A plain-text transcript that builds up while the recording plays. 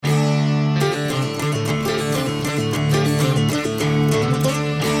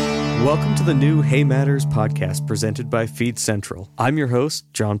Welcome to the new Hay Matters podcast presented by Feed Central. I'm your host,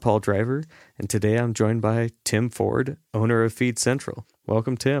 John Paul Driver, and today I'm joined by Tim Ford, owner of Feed Central.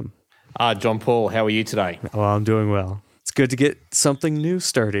 Welcome, Tim. John Paul, how are you today? Well, I'm doing well. It's good to get something new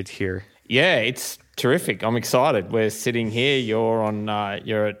started here. Yeah, it's terrific. I'm excited. We're sitting here. You're on.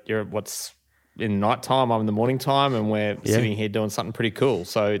 You're what's in nighttime. I'm in the morning time, and we're sitting here doing something pretty cool.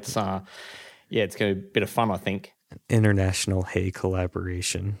 So it's it's going to be a bit of fun, I think. International hay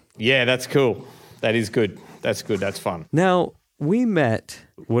collaboration. Yeah, that's cool. That is good. That's good. That's fun. Now, we met,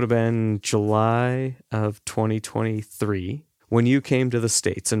 would have been July of 2023, when you came to the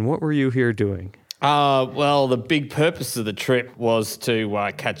States. And what were you here doing? Well, the big purpose of the trip was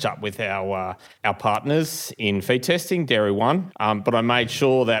to catch up with our partners in feed testing, Dairy One. But I made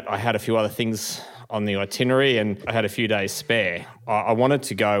sure that I had a few other things on the itinerary and I had a few days spare. I wanted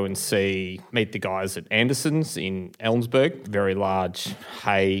to go and meet the guys at Anderson's in Ellensburg, very large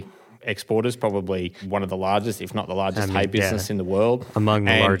hay exporters, probably one of the largest, if not the largest hay business in the world. Among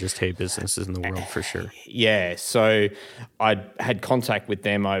the largest hay businesses in the world, for sure. Yeah, so I had contact with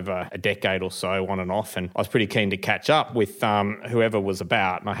them over a decade or so, on and off, and I was pretty keen to catch up with whoever was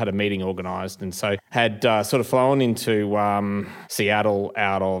about, and I had a meeting organised, and so had sort of flown into Seattle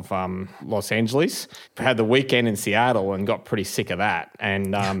out of Los Angeles, had the weekend in Seattle and got pretty sick of that,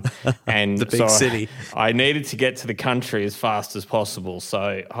 and the big city. I needed to get to the country as fast as possible, so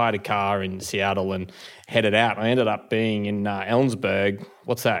I hired a car in Seattle and headed out. I ended up being in Ellensburg.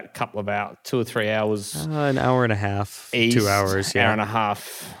 What's that? A couple of hours, 2 or 3 hours? An hour and a half, east, 2 hours. Yeah, hour and a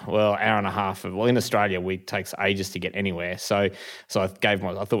half. Well, hour and a half. Well, in Australia, it takes ages to get anywhere. So I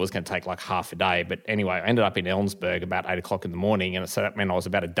thought it was going to take like half a day. But anyway, I ended up in Ellensburg about 8 o'clock in the morning, and so that meant I was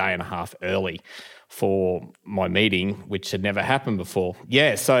about a day and a half early for my meeting, which had never happened before.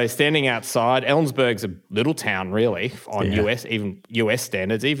 Yeah, so standing outside, Ellensburg's a little town really on US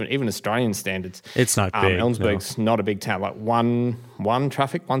standards, even Australian standards. It's not big. Ellensburg's not a big town, like one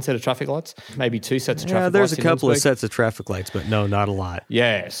set of traffic lights, maybe 2 sets of traffic lights. Yeah, there's a couple of sets of traffic lights, but no, not a lot.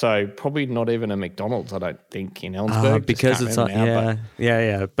 Yeah, so probably not even a McDonald's, I don't think, in Ellensburg. Because it's not,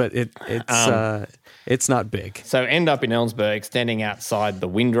 but it's not big. So end up in Ellensburg, standing outside the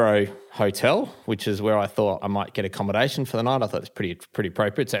Windrow Hotel, which is where I thought I might get accommodation for the night. I thought it's pretty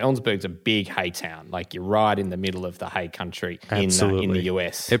appropriate. So Ellensburg's a big hay town, like you're right in the middle of the hay country in the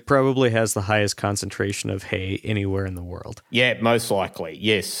US. It probably has the highest concentration of hay anywhere in the world. Yeah, most likely,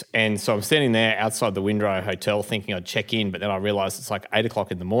 yes. And so I'm standing there outside the Windrow Hotel thinking I'd check in, but then I realised it's like 8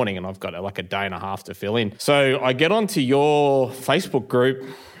 o'clock in the morning and I've got like a day and a half to fill in. So I get onto your Facebook group,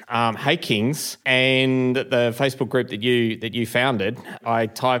 Hay Kings, and the Facebook group that you founded. I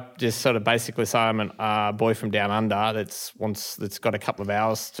typed just sort of basically say I'm a boy from down under that's got a couple of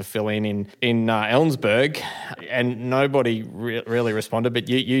hours to fill in Ellensburg, and nobody really responded, but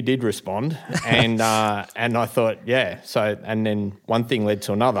you did respond, and I thought So and then one thing led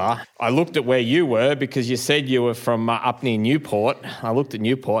to another. I looked at where you were because you said you were from up near Newport. I looked at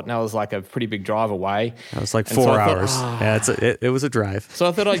Newport and that was like a pretty big drive away. It was like 4 hours. It was a drive. So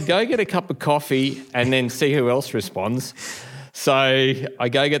I thought I'd go get a cup of coffee and then see who else responds. So I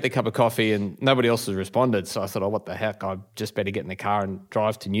go get the cup of coffee and nobody else has responded. So I thought, what the heck? I just better get in the car and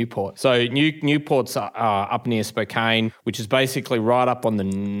drive to Newport. So Newport's up near Spokane, which is basically right up on the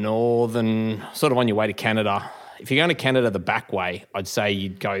northern, sort of on your way to Canada. If you're going to Canada the back way, I'd say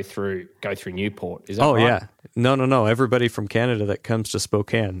you'd go through Newport. Is that right? Oh, yeah. No. Everybody from Canada that comes to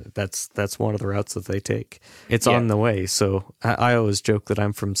Spokane, that's one of the routes that they take. It's on the way. So I always joke that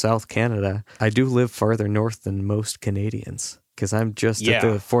I'm from South Canada. I do live farther north than most Canadians because I'm just at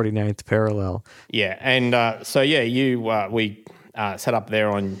the 49th parallel. Yeah. And we sat up there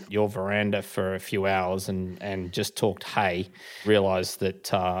on your veranda for a few hours and just talked hay. Realised that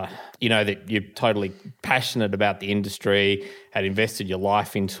that you're totally passionate about the industry, had invested your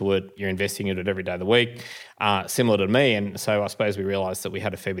life into it. You're investing in it every day of the week, similar to me. And so I suppose we realised that we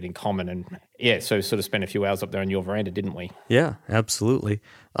had a fair bit in common. And so we sort of spent a few hours up there on your veranda, didn't we? Yeah, absolutely.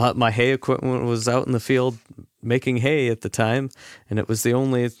 My hay equipment was out in the field making hay at the time, and it was the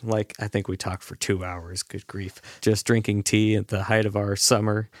only, I think we talked for 2 hours, good grief, just drinking tea at the height of our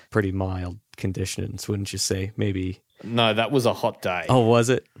summer. Pretty mild conditions, wouldn't you say? Maybe. No, that was a hot day. Oh, was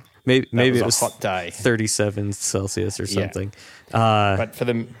it? Maybe it was a hot day. 37 Celsius or something. But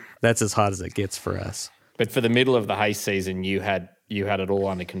that's as hot as it gets for us. But for the middle of the hay season, you had it all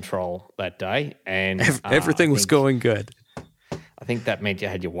under control that day, and everything was going good. I think that meant you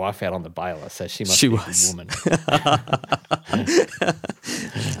had your wife out on the baler, so she must be a good woman.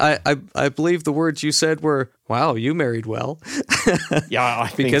 I believe the words you said were, "Wow, you married well." Yeah, I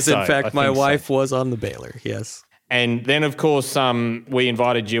think because so. in fact my wife was on the baler. Yes. And then, of course, we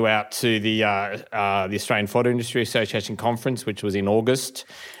invited you out to the Australian Photo Industry Association conference, which was in August,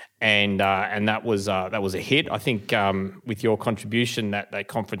 and that was a hit. I think with your contribution, that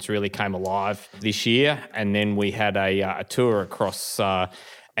conference really came alive this year. And then we had a tour across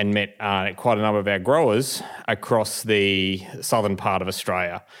and met quite a number of our growers across the southern part of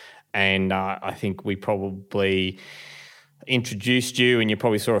Australia. And I think we probably introduced you, and you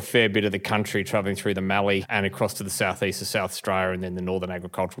probably saw a fair bit of the country travelling through the Mallee and across to the southeast of South Australia and then the northern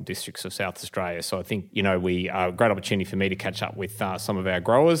agricultural districts of South Australia. So I think, we a great opportunity for me to catch up with some of our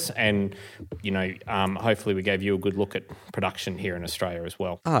growers, and, hopefully we gave you a good look at production here in Australia as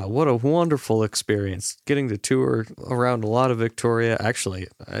well. What a wonderful experience getting to tour around a lot of Victoria. Actually,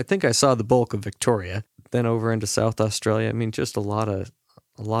 I think I saw the bulk of Victoria, then over into South Australia. I mean, just a lot of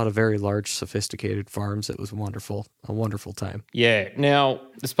very large, sophisticated farms. It was wonderful, a wonderful time. Yeah. Now,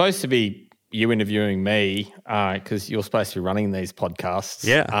 it's supposed to be you interviewing me because you're supposed to be running these podcasts.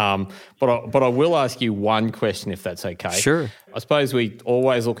 Yeah. But I will ask you one question, if that's okay. Sure. I suppose we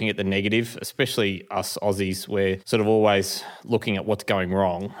always looking at the negative, especially us Aussies. We're sort of always looking at what's going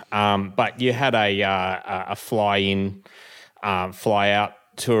wrong. But you had a fly-in, fly-out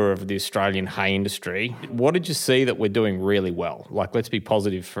tour of the Australian hay industry. What did you see that we're doing really well? Like, let's be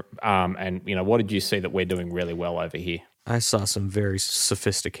positive. And what did you see that we're doing really well over here? I saw some very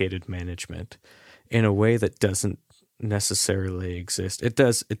sophisticated management in a way that doesn't necessarily exist. It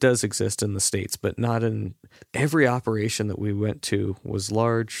does exist in the States, but not in every operation that we went to was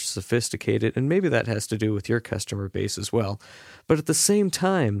large, sophisticated, and maybe that has to do with your customer base as well. But at the same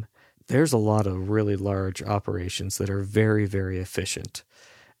time, there's a lot of really large operations that are very, very efficient.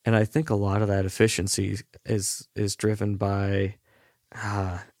 And I think a lot of that efficiency is driven by,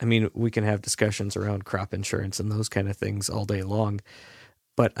 we can have discussions around crop insurance and those kind of things all day long.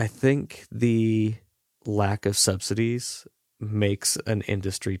 But I think the lack of subsidies makes an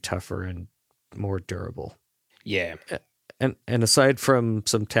industry tougher and more durable. Yeah. And aside from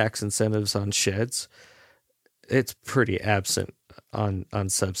some tax incentives on sheds, it's pretty absent on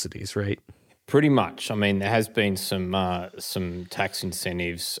subsidies, right? Pretty much. I mean, there has been some tax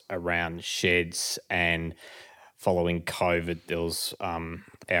incentives around sheds, and following COVID, there was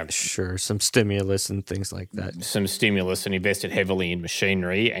some stimulus and things like that. Some stimulus, and invested heavily in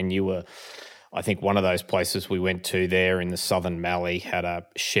machinery. And you were, I think, one of those places we went to there in the Southern Mallee had a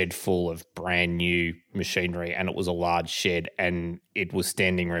shed full of brand new machinery, and it was a large shed, and it was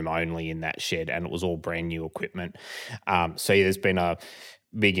standing room only in that shed, and it was all brand new equipment. So there's been a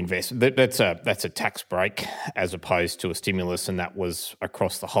big investment. That's a tax break as opposed to a stimulus, and that was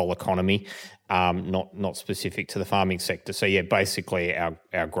across the whole economy, not specific to the farming sector. So yeah, basically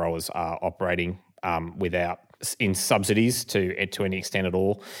our growers are operating without in subsidies to any extent at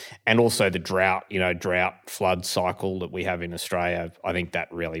all, and also the drought flood cycle that we have in Australia. I think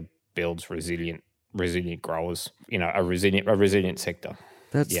that really builds resilient growers. A resilient sector.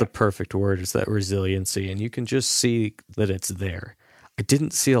 That's the perfect word, is that resiliency, and you can just see that it's there. I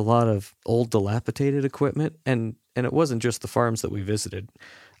didn't see a lot of old dilapidated equipment, and it wasn't just the farms that we visited.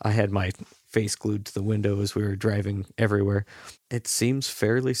 I had my face glued to the window as we were driving everywhere. It seems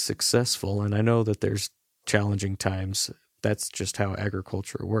fairly successful, and I know that there's challenging times. That's just how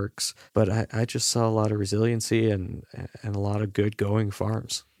agriculture works. But I just saw a lot of resiliency and a lot of good going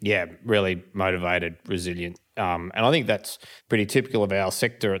farms. Yeah, really motivated, resilient. And I think that's pretty typical of our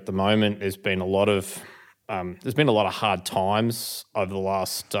sector at the moment. There's been a lot of hard times over the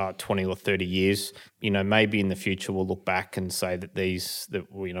last 20 or 30 years. Maybe in the future we'll look back and say that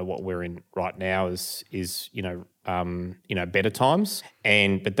what we're in right now is better times.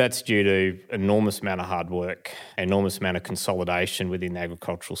 But that's due to enormous amount of hard work, enormous amount of consolidation within the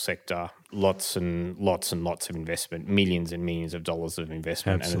agricultural sector, lots and lots and lots of investment, millions and millions of dollars of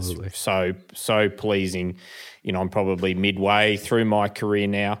investment. Absolutely. And it's so pleasing. I'm probably midway through my career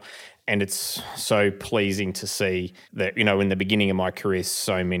now, and it's so pleasing to see that, in the beginning of my career,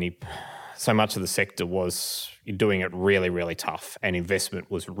 so much of the sector was doing it really, really tough, and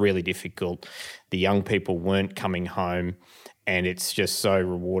investment was really difficult. The young people weren't coming home, and it's just so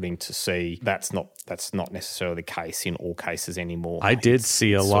rewarding to see that's not necessarily the case in all cases anymore. I did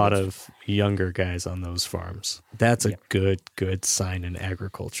see a lot of younger guys on those farms. That's a good sign in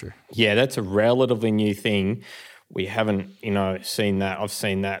agriculture. Yeah, that's a relatively new thing. We haven't, seen that. I've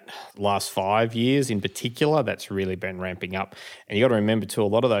seen that last 5 years in particular. That's really been ramping up. And you got to remember too, a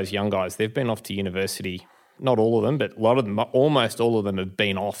lot of those young guys, they've been off to university not all of them, but a lot of them, almost all of them have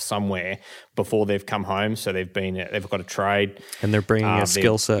been off somewhere before they've come home. So they've got a trade. And they're bringing a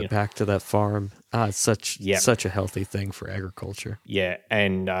skill set back to that farm. It's such a healthy thing for agriculture. Yeah,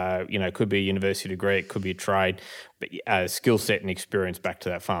 and it could be a university degree, it could be a trade, but a skill set and experience back to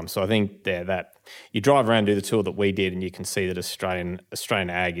that farm. So I think that you drive around, do the tour that we did, and you can see that Australian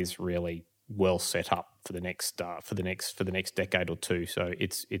ag is really well set up for the next decade or two. So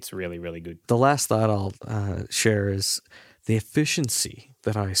it's really, really good. The last thought I'll share is the efficiency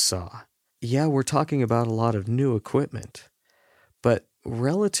that I saw. Yeah, we're talking about a lot of new equipment, but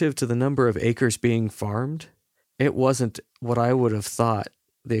relative to the number of acres being farmed, it wasn't what I would have thought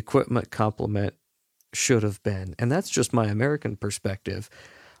the equipment complement should have been. And that's just my American perspective.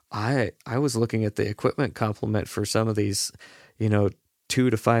 I was looking at the equipment complement for some of these, 2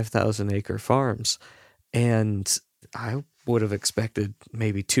 to 5,000 acre farms, and I would have expected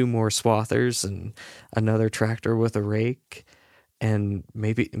maybe 2 more swathers and another tractor with a rake and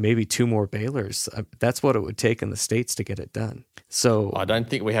maybe 2 more balers. That's what it would take in the States to get it done. So I don't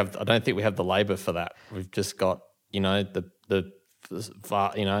think we have the labor for that. We've just got,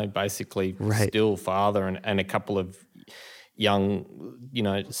 basically still father and a couple of young,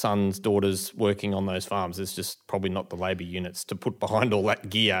 sons, daughters working on those farms. There's just probably not the labor units to put behind all that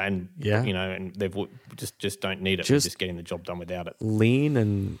gear, and and they've just don't need it. We're just getting the job done without it. Lean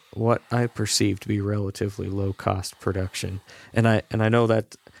and what I perceive to be relatively low cost production, and I know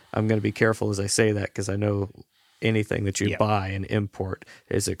that I'm going to be careful as I say that, because I know anything that you buy and import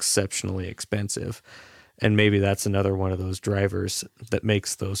is exceptionally expensive. And maybe that's another one of those drivers that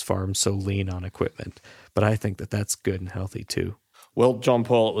makes those farms so lean on equipment. But I think that that's good and healthy too. Well, John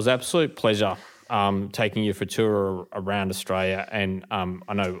Paul, it was an absolute pleasure taking you for a tour around Australia. And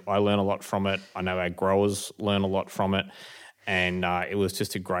I know I learn a lot from it. I know our growers learn a lot from it. And it was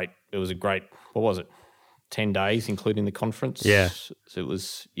just a great, what was it? 10 days, including the conference. Yeah. So it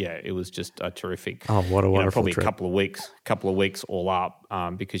was just terrific. Oh, what a wonderful probably trip. a couple of weeks all up,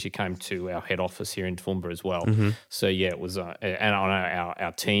 because you came to our head office here in Toowoomba as well. Mm-hmm. So it was, and I know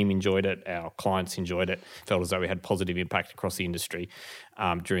our team enjoyed it, our clients enjoyed it, felt as though we had positive impact across the industry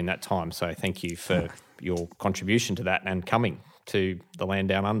during that time. So thank you for your contribution to that and coming to the land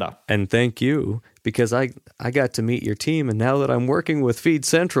down under. And thank you, because I got to meet your team, and now that I'm working with Feed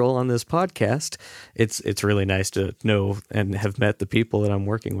Central on this podcast, it's really nice to know and have met the people that I'm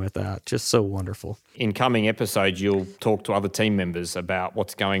working with. Just so wonderful. In coming episodes, you'll talk to other team members about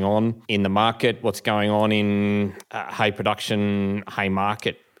what's going on in the market, what's going on in hay production, hay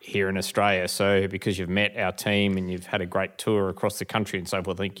market here in Australia. So because you've met our team and you've had a great tour across the country and so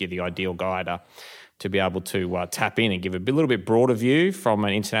forth, I think you're the ideal guide to be able to tap in and give a little bit broader view from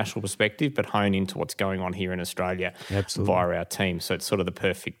an international perspective, but hone into what's going on here in Australia. Absolutely. Via our team. So it's sort of the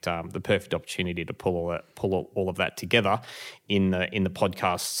perfect opportunity to pull all of that together in the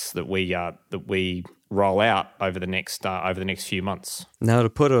podcasts that we roll out over the next few months. Now, to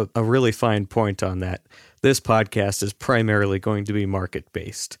put a really fine point on that, this podcast is primarily going to be market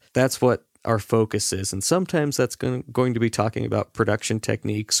based. That's what our focus is. And sometimes that's going to be talking about production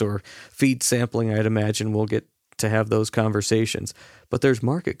techniques or feed sampling. I'd imagine we'll get to have those conversations. But there's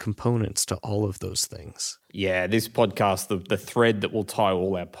market components to all of those things. Yeah, this podcast, the thread that will tie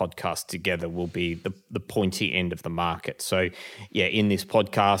all our podcasts together will be the pointy end of the market. So, yeah, in this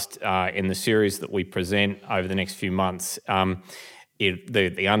podcast, in the series that we present over the next few months,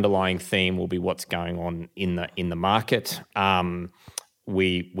 the underlying theme will be what's going on in the market.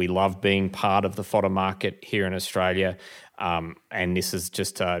 We love being part of the fodder market here in Australia, and this is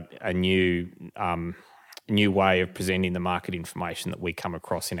just a new way of presenting the market information that we come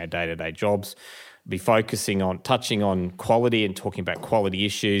across in our day-to-day jobs. Be focusing on touching on quality and talking about quality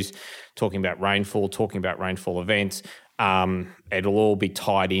issues, talking about rainfall events. It'll all be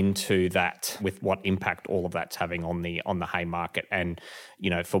tied into that with what impact all of that's having on the hay market, and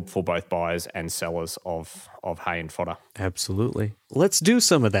for both buyers and sellers of hay and fodder. Absolutely. Let's do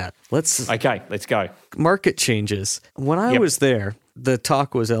some of that. Let's go. Market changes. When I was there, the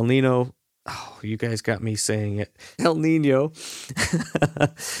talk was El Nino. Oh, you guys got me saying it. El Niño.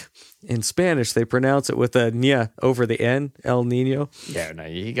 In Spanish, they pronounce it with a Niña over the N, El Niño. Yeah, no,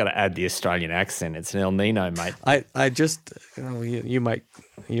 you got to add the Australian accent. It's an El Nino, mate. I just, you might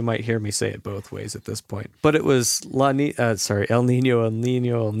hear me say it both ways at this point. But it was El Niño, El Niño,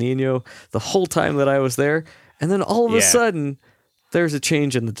 El Niño the whole time that I was there. And then all of a sudden, there's a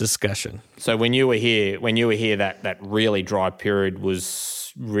change in the discussion. So when you were here, that really dry period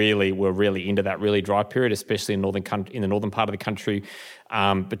we're really into that really dry period, especially in the northern part of the country,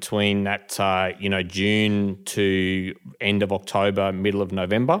 between that June to end of October, middle of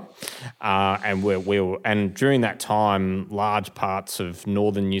November, and during that time, large parts of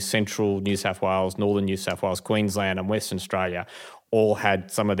central New South Wales, northern New South Wales, Queensland, and Western Australia all had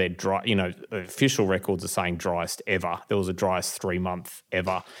some of their dry, official records are saying driest ever. There was a driest 3 month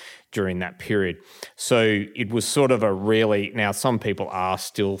ever during that period. So it was sort of now some people are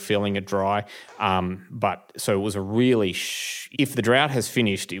still feeling it dry, but so it was a really, if the drought has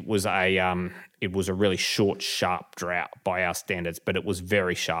finished, it was a really short, sharp drought by our standards, but it was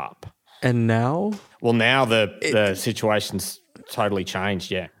very sharp. And now? Well, now the situation's totally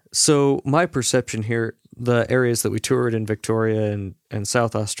changed, yeah. So my perception here, the areas that we toured in Victoria and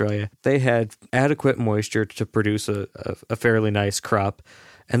South Australia, they had adequate moisture to produce a fairly nice crop.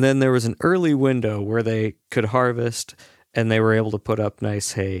 And then there was an early window where they could harvest and they were able to put up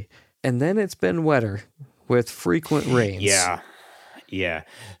nice hay. And then it's been wetter with frequent rains. Yeah.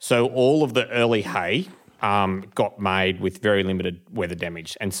 So all of the early hay got made with very limited weather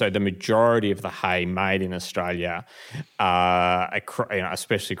damage. And so the majority of the hay made in Australia,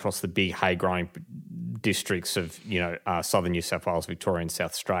 especially across the big hay growing districts of southern New South Wales, Victoria, and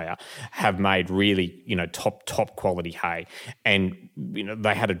South Australia, have made really top quality hay, and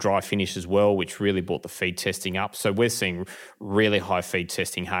they had a dry finish as well, which really brought the feed testing up. So we're seeing really high feed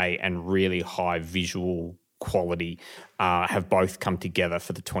testing hay and really high visual quality have both come together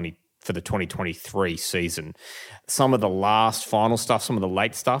for the 2023 season. Some of the final stuff, some of the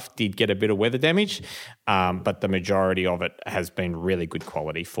late stuff did get a bit of weather damage, but the majority of it has been really good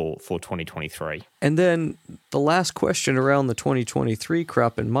quality for 2023. And then the last question around the 2023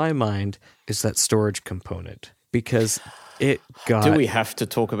 crop in my mind is that storage component, because it got... Do we have to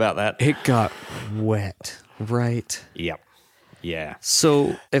talk about that? It got wet, right? Yep. Yeah.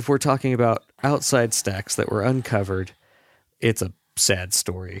 So if we're talking about outside stacks that were uncovered, it's a sad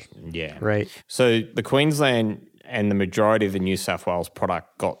story. Yeah. Right. So the Queensland and the majority of the New South Wales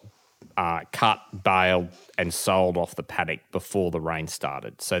product got cut, baled, and sold off the paddock before the rain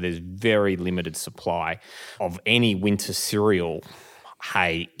started. So there's very limited supply of any winter cereal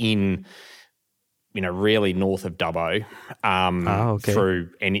hay in, really north of Dubbo, through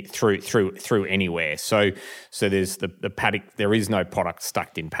anywhere. So there's the paddock. There is no product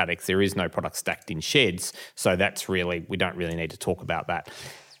stacked in paddocks. There is no product stacked in sheds. So that's really, we don't really need to talk about that.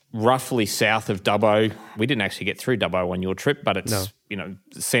 Roughly south of Dubbo, we didn't actually get through Dubbo on your trip, but it's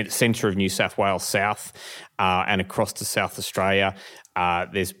centre of New South Wales south and across to South Australia.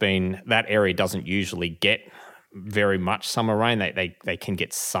 There's been, that area doesn't usually get very much summer rain. They can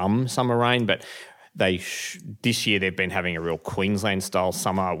get some summer rain, but this year they've been having a real Queensland-style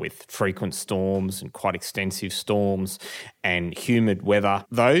summer with frequent storms and quite extensive storms and humid weather.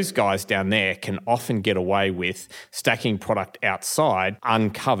 Those guys down there can often get away with stacking product outside,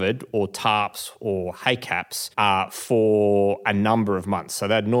 uncovered, or tarps or hay caps for a number of months. So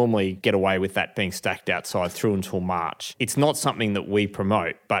they'd normally get away with that being stacked outside through until March. It's not something that we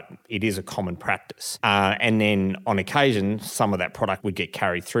promote, but it is a common practice. And then on occasion, some of that product would get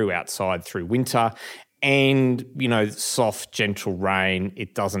carried through outside through winter. And, soft, gentle rain,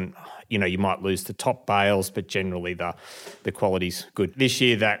 it doesn't, you might lose the top bales, but generally the quality's good. This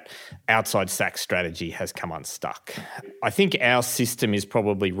year, that outside stack strategy has come unstuck. I think our system is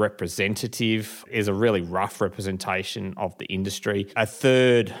probably representative, is a really rough representation of the industry. A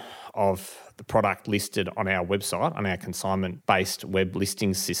third of the product listed on our website, on our consignment-based web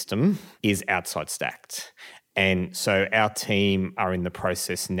listing system, is outside stacked. And so our team are in the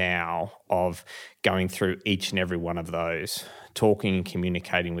process now of going through each and every one of those, talking and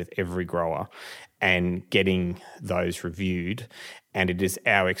communicating with every grower and getting those reviewed. And it is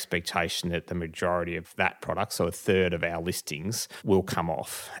our expectation that the majority of that product, so a third of our listings, will come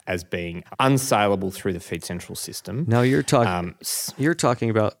off as being unsaleable through the Feed Central system. Now you're talking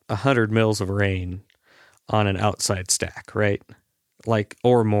about 100 mils of rain on an outside stack, right?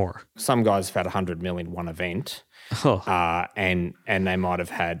 Or more. Some guys have had 100 mil in one event. And they might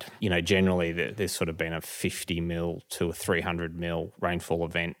have had, generally there's sort of been a 50 mil to a 300 mil rainfall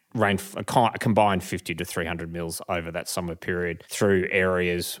event, a combined 50 to 300 mils over that summer period through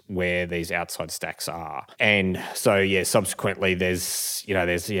areas where these outside stacks are. And so, subsequently there's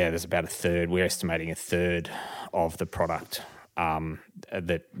about a third, we're estimating a third of the product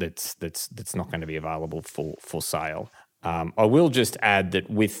that's not going to be available for sale. I will just add that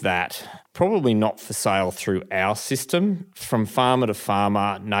with that, probably not for sale through our system, from farmer to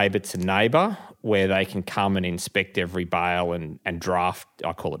farmer, neighbour to neighbour, where they can come and inspect every bale and draft,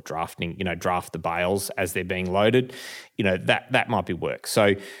 I call it drafting, draft the bales as they're being loaded, that might be work.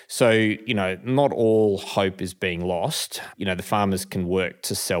 So not all hope is being lost. The farmers can work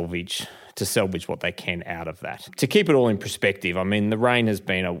to salvage what they can out of that. To keep it all in perspective, I mean, the rain has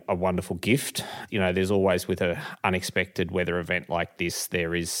been a wonderful gift. There's always, with an unexpected weather event like this,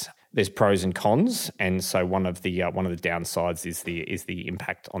 there's pros and cons, and so one of the downsides is the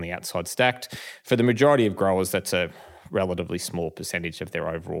impact on the outside stacked. For the majority of growers, that's a relatively small percentage of their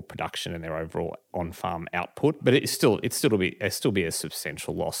overall production and their overall on-farm output, but it'll still be a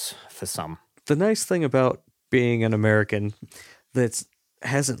substantial loss for some. The nice thing about being an American that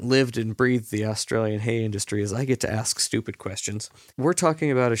hasn't lived and breathed the Australian hay industry is I get to ask stupid questions. We're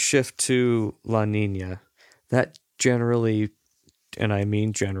talking about a shift to La Niña. That generally, and I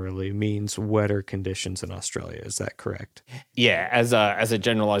mean generally, means wetter conditions in Australia. Is that correct? Yeah, as a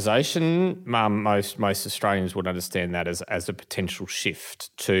generalisation, most Australians would understand that as a potential shift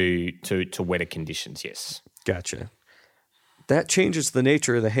to wetter conditions. Yes. Gotcha. That changes the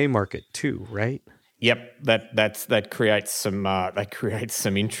nature of the hay market too, right? Yep, that creates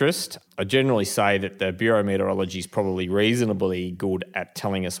some interest. I generally say that the Bureau of Meteorology is probably reasonably good at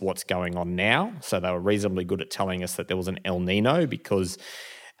telling us what's going on now. So they were reasonably good at telling us that there was an El Niño because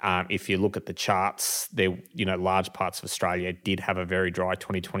if you look at the charts, large parts of Australia did have a very dry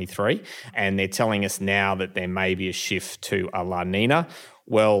 2023, and they're telling us now that there may be a shift to a La Niña.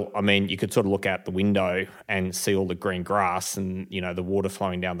 Well, I mean, you could sort of look out the window and see all the green grass and, the water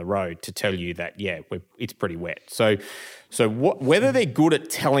flowing down the road to tell you that, it's pretty wet. So whether they're good at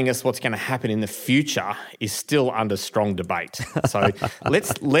telling us what's going to happen in the future is still under strong debate. So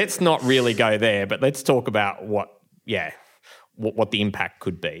let's not really go there, but let's talk about what the impact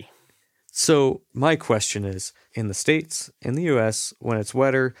could be. So my question is, in the States, in the U.S., when it's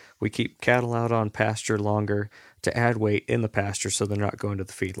wetter, we keep cattle out on pasture longer to add weight in the pasture so they're not going to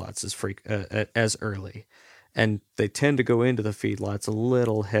the feedlots as early. And they tend to go into the feedlots a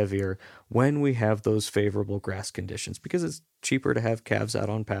little heavier when we have those favorable grass conditions because it's cheaper to have calves out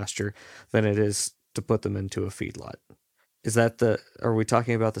on pasture than it is to put them into a feedlot. Are we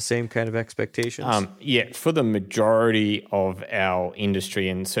talking about the same kind of expectations? Yeah, for the majority of our industry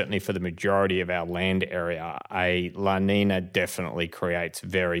and certainly for the majority of our land area, a La Niña definitely creates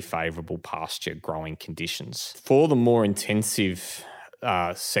very favourable pasture growing conditions. For the more intensive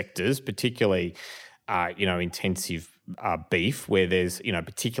sectors, particularly, intensive beef, where there's,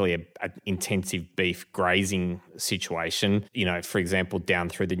 particularly an intensive beef grazing situation, for example, down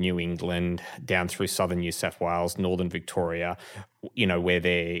through the New England, down through southern New South Wales, northern Victoria, where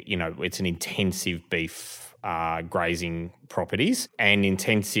it's an intensive beef grazing properties and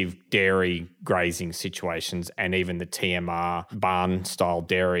intensive dairy grazing situations, and even the TMR barn-style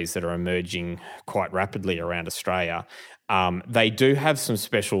dairies that are emerging quite rapidly around Australia. They do have some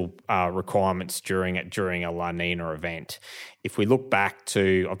special requirements during a La Niña event. If we look back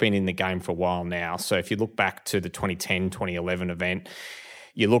to, I've been in the game for a while now, so if you look back to the 2010, 2011 event,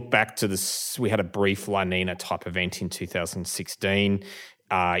 you look back to this, we had a brief La Niña type event in 2016.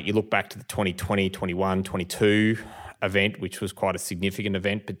 You look back to the 2020, 21, 22 event, which was quite a significant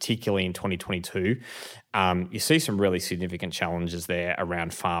event, particularly in 2022. You see some really significant challenges there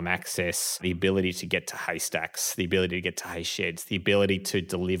around farm access, the ability to get to haystacks, the ability to get to hay sheds, the ability to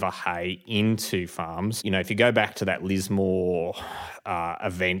deliver hay into farms. If you go back to that Lismore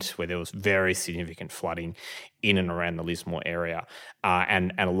event where there was very significant flooding in and around the Lismore area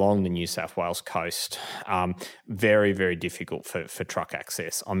and along the New South Wales coast, very, very difficult for truck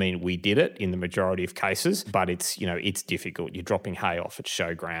access. I mean, we did it in the majority of cases, but it's difficult. You're dropping hay off at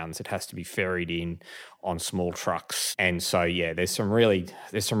showgrounds. It has to be ferried in on small trucks. And so, there's some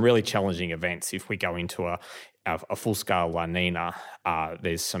really challenging events. If we go into a full-scale La Niña,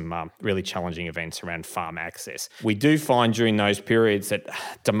 there's some really challenging events around farm access. We do find during those periods that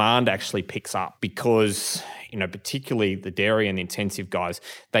demand actually picks up because, particularly the dairy and intensive guys,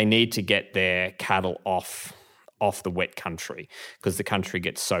 they need to get their cattle off the wet country because the country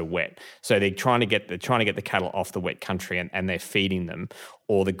gets so wet. So they're trying to get the cattle off the wet country and they're feeding them,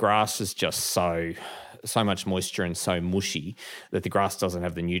 or the grass is just so much moisture and so mushy that the grass doesn't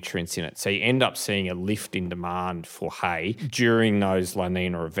have the nutrients in it. So you end up seeing a lift in demand for hay during those La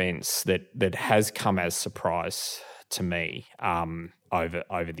Niña events that has come as surprise to me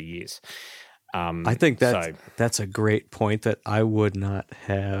over the years. I think that's a great point that I would not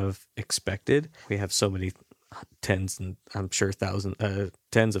have expected. We have so many tens and I'm sure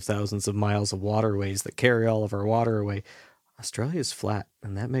tens of thousands of miles of waterways that carry all of our water away. Australia's flat,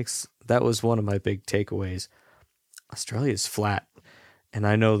 and that was one of my big takeaways. Australia's flat, and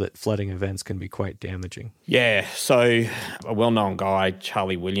I know that flooding events can be quite damaging. Yeah, so a well-known guy,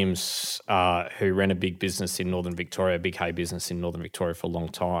 Charlie Williams, who ran a big business in Northern Victoria, a big hay business in Northern Victoria for a long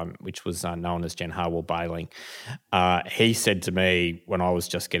time, which was known as Jen Harwell Baling. He said to me when I was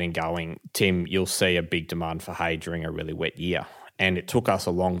just getting going, Tim, you'll see a big demand for hay during a really wet year. And it took us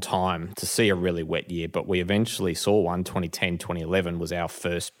a long time to see a really wet year, but we eventually saw one. 2010, 2011 was our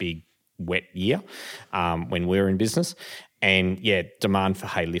first big wet year when we were in business. And yeah, demand for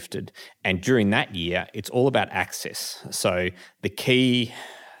hay lifted. And during that year, it's all about access. So the key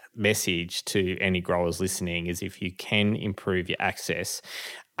message to any growers listening is if you can improve your access,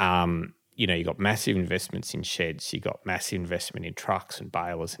 you've got massive investments in sheds, you've got massive investment in trucks and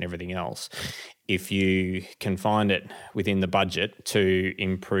balers and everything else. If you can find it within the budget to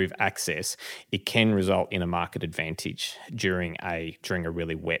improve access, it can result in a market advantage during a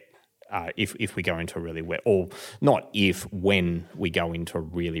really wet if we go into a really wet, or not if, when we go into a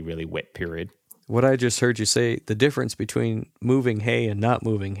really, really wet period. What I just heard you say, the difference between moving hay and not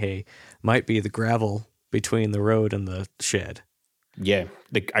moving hay might be the gravel between the road and the shed. Yeah,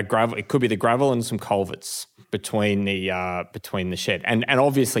 it could be the gravel and some culverts between the shed, and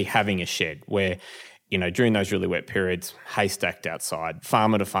obviously having a shed where, during those really wet periods, hay stacked outside,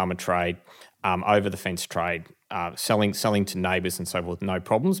 farmer to farmer trade, over the fence trade, selling to neighbours and so forth, no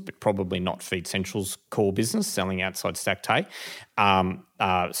problems, but probably not Feed Central's core business, selling outside stacked hay.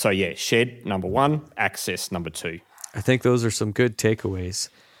 Shed number one, access number two. I think those are some good takeaways.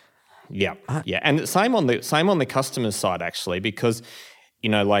 Yeah, and same on the customer side actually, because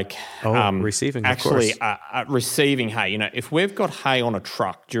receiving, actually, receiving hay. If we've got hay on a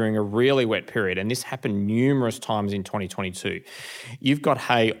truck during a really wet period, and this happened numerous times in 2022, you've got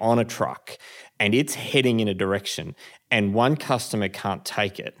hay on a truck and it's heading in a direction, and one customer can't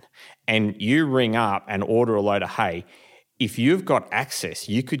take it, and you ring up and order a load of hay. If you've got access,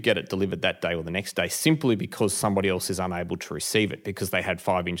 you could get it delivered that day or the next day simply because somebody else is unable to receive it because they had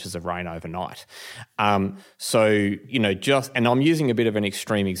 5 inches of rain overnight. And I'm using a bit of an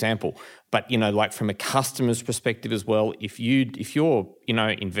extreme example, but, from a customer's perspective as well, if you're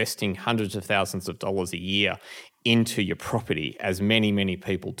investing hundreds of thousands of dollars a year into your property, as many, many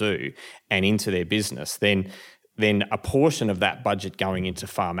people do, and into their business, then a portion of that budget going into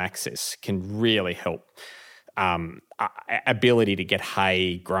farm access can really help ability to get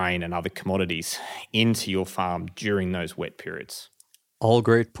hay, grain and other commodities into your farm during those wet periods. All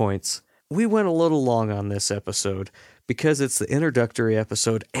great points. We went a little long on this episode because it's the introductory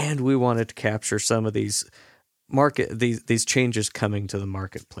episode and we wanted to capture some of these changes coming to the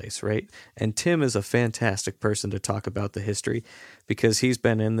marketplace, right? And Tim is a fantastic person to talk about the history because he's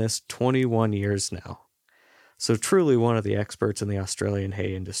been in this 21 years now. So truly one of the experts in the Australian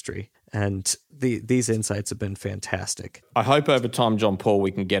hay industry. And these insights have been fantastic. I hope over time, John Paul, we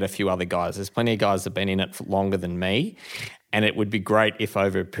can get a few other guys. There's plenty of guys that have been in it for longer than me. And it would be great if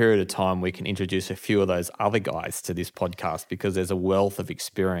over a period of time we can introduce a few of those other guys to this podcast because there's a wealth of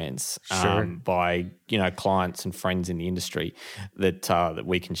experience by clients and friends in the industry that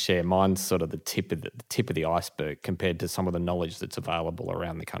we can share. Mine's sort of the tip of the iceberg compared to some of the knowledge that's available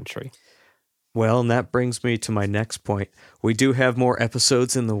around the country. Well, and that brings me to my next point. We do have more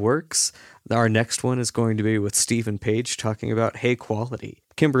episodes in the works. Our next one is going to be with Stephen Page talking about hay quality.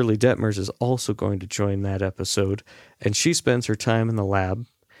 Kimberly Detmers is also going to join that episode, and she spends her time in the lab.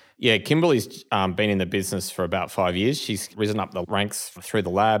 Yeah, Kimberly's been in the business for about 5 years. She's risen up the ranks through the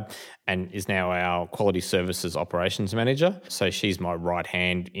lab and is now our quality services operations manager. So she's my right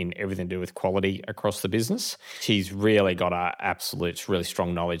hand in everything to do with quality across the business. She's really got really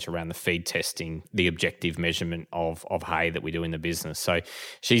strong knowledge around the feed testing, the objective measurement of hay that we do in the business. So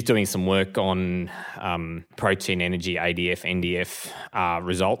she's doing some work on protein, energy, ADF, NDF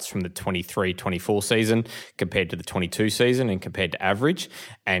results from the 23-24 season compared to the 22 season and compared to average.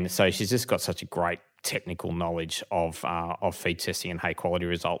 And so she's just got such a great technical knowledge of feed testing and hay quality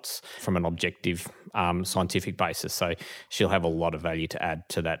results from an objective scientific basis. So she'll have a lot of value to add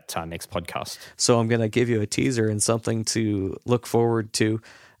to that next podcast. So I'm going to give you a teaser and something to look forward to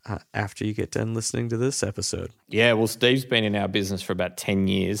after you get done listening to this episode. Yeah, well, Steve's been in our business for about 10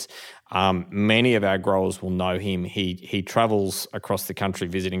 years. Many of our growers will know him. He travels across the country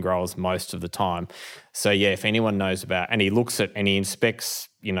visiting growers most of the time. So yeah, if anyone knows about, and he looks at and he inspects,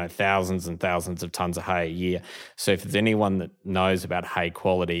 thousands and thousands of tons of hay a year. So if there's anyone that knows about hay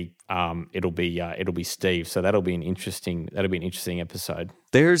quality, it'll be Steve. So that'll be an interesting episode.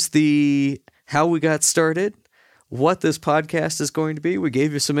 There's the how we got started, what this podcast is going to be. We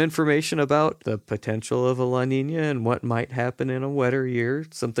gave you some information about the potential of a La Niña and what might happen in a wetter year,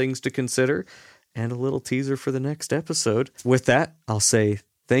 some things to consider, and a little teaser for the next episode. With that, I'll say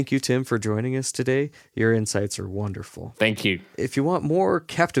thank you, Tim, for joining us today. Your insights are wonderful. Thank you. If you want more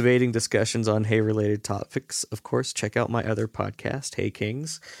captivating discussions on hay-related topics, of course, check out my other podcast, Hay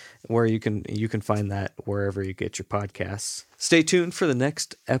Kings, where you can find that wherever you get your podcasts. Stay tuned for the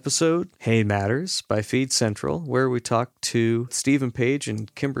next episode, Hay Matters by Feed Central, where we talk to Stephen Page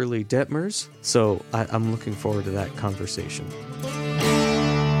and Kimberly Detmers. So I'm looking forward to that conversation.